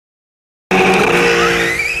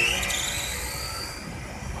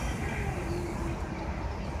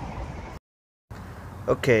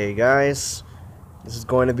Okay guys, this is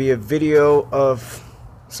going to be a video of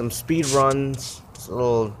some speed runs.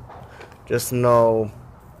 So just know,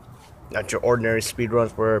 not your ordinary speed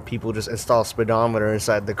runs where people just install a speedometer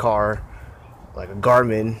inside the car like a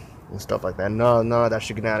Garmin and stuff like that. No, none of that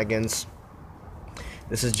shenanigans.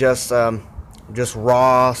 This is just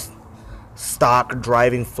raw stock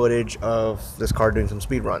driving footage of this car doing some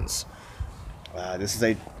speed runs. This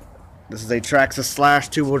is a Traxxas slash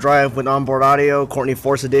two-wheel drive with onboard audio, Courtney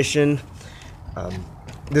Forza edition.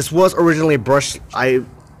 This was originally brushed. I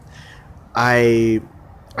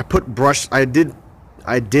put brush. I did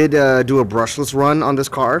do a brushless run on this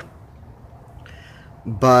car,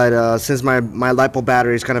 but since my LiPo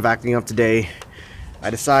battery is kind of acting up today, I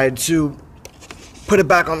decided to put it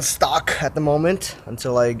back on stock at the moment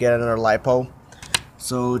until I get another LiPo.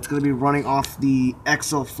 So it's going to be running off the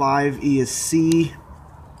XL5 ESC,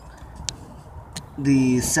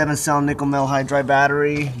 the 7-cell nickel metal hydride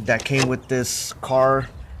battery that came with this car,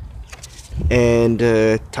 and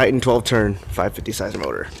Titan 12-turn 550 size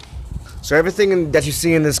motor. So everything that you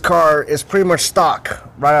see in this car is pretty much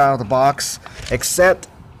stock right out of the box, except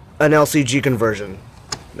an LCG conversion.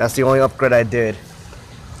 That's the only upgrade I did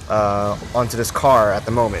onto this car at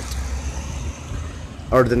the moment,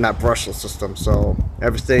 other than that brushless system. So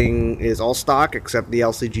everything is all stock except the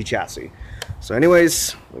LCG chassis. So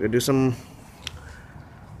anyways, we're gonna do some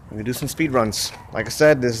speed runs. Like I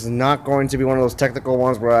said, this is not going to be one of those technical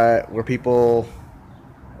ones where I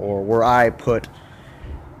put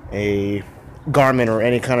a Garmin or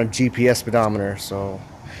any kind of GPS speedometer. So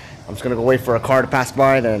I'm just gonna go wait for a car to pass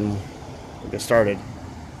by, then we'll get started.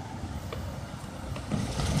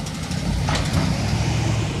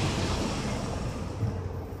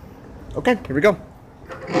 Okay, here we go.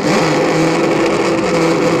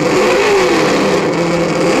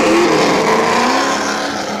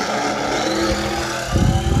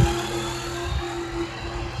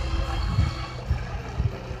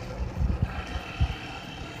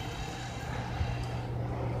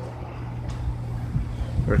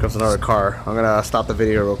 Here comes another car. I'm gonna stop the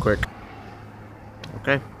video real quick.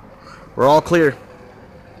 Okay, we're all clear.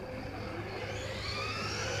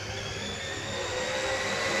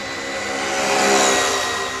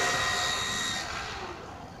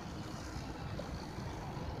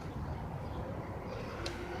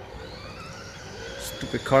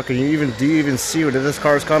 Stupid car! Do you even see where this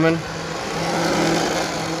car is coming?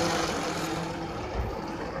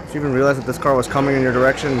 Did you even realize that this car was coming in your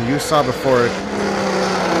direction? You saw before it.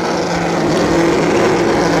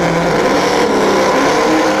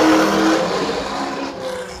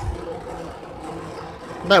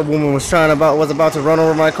 That woman was about to run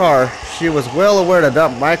over my car. She was well aware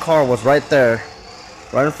that my car was right there,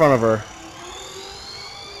 right in front of her.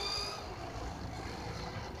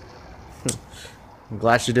 I'm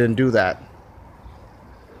glad she didn't do that.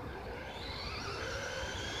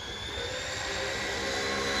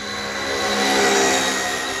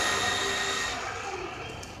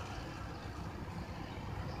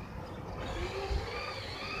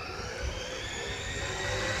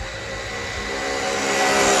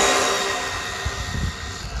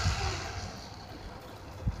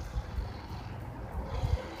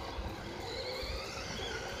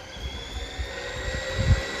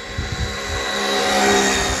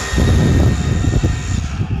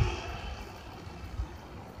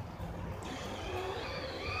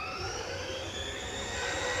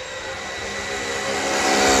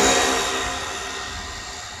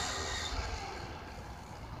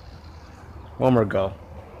 One more go.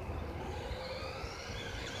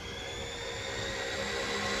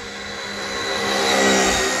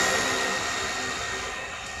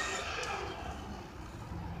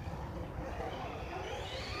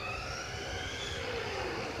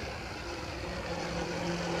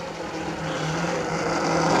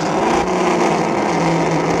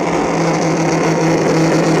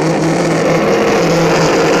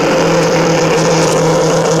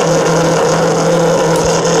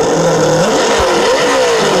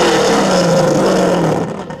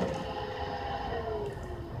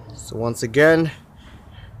 So once again,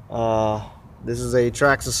 this is a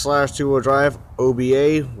Traxxas slash two-wheel drive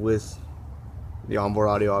OBA with the onboard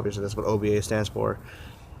audio. Obviously, that's what OBA stands for.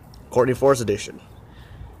 Courtney Forza edition.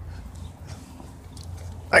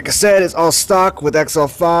 Like I said, it's all stock with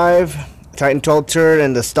XL5, Titan 12-turn,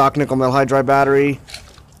 and the stock nickel metal hydride battery.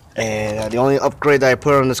 And the only upgrade that I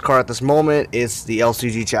put on this car at this moment is the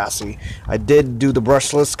LCG chassis. I did do the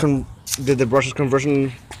brushless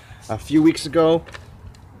conversion a few weeks ago.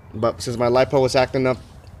 But since my LiPo was acting up,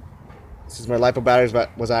 since my LiPo batteries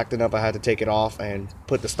was acting up, I had to take it off and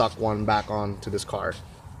put the stock one back on to this car.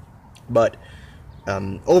 But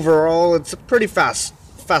Overall, it's a pretty fast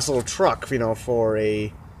little truck, you know, for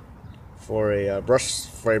a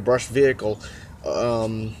brush vehicle.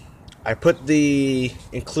 I put the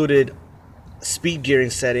included speed gearing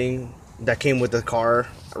setting that came with the car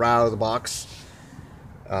right out of the box,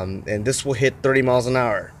 and this will hit 30 miles an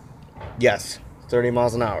hour. Yes, 30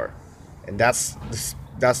 miles an hour, and that's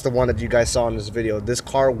the one that you guys saw in this video. This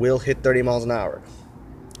car will hit 30 miles an hour.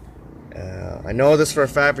 I know this for a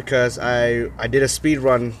fact because I did a speed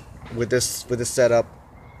run with this setup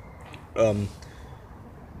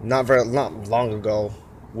not long ago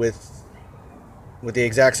with the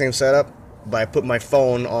exact same setup, but I put my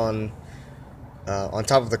phone on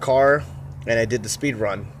top of the car and I did the speed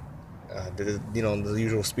run, you know, the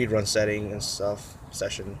usual speed run setting and stuff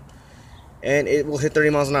session, and it will hit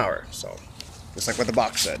 30 miles an hour. So just like what the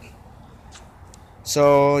box said.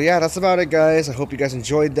 So yeah, that's about it, guys. I hope you guys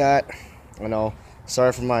enjoyed that. I know,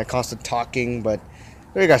 sorry for my constant talking, but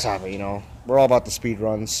there you guys have it. You know, we're all about the speed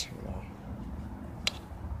runs. You know.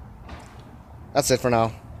 That's it for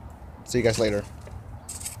now. See you guys later.